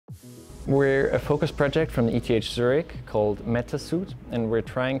We're a focus project from the ETH Zurich called MetaSuit, and we're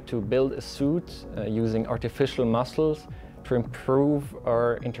trying to build a suit using artificial muscles to improve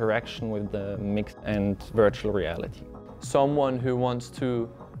our interaction with the mixed and virtual reality. Someone who wants to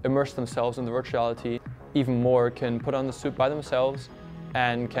immerse themselves in the virtual reality even more can put on the suit by themselves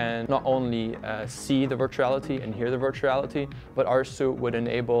and can not only see the virtual reality and hear the virtual reality, but our suit would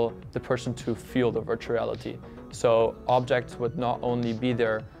enable the person to feel the virtual reality. So objects would not only be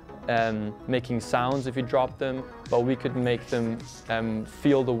there making sounds if you drop them, but we could make them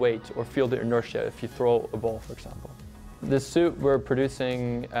feel the weight or feel the inertia if you throw a ball, for example. This suit we're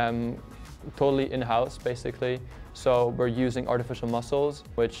producing totally in-house, basically. So we're using artificial muscles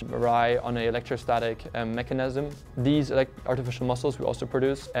which rely on an electrostatic mechanism. These artificial muscles we also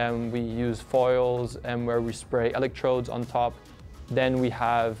produce, and we use foils where we spray electrodes on top. Then we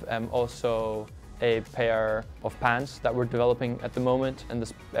have also a pair of pants that we're developing at the moment, and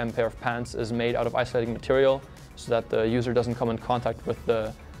this pair of pants is made out of isolating material so that the user doesn't come in contact with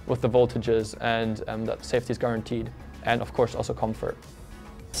the voltages, and that safety is guaranteed, and of course also comfort.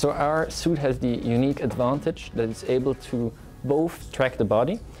 So our suit has the unique advantage that it's able to both track the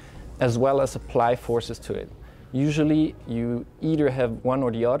body as well as apply forces to it. Usually you either have one or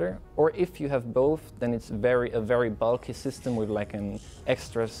the other, or if you have both, then it's a very bulky system with like an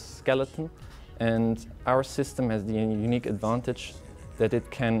extra skeleton. And our system has the unique advantage that it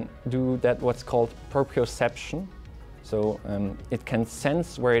can do what's called proprioception. So it can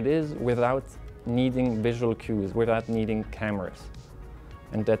sense where it is without needing visual cues, without needing cameras.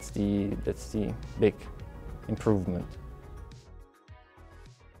 And that's the big improvement.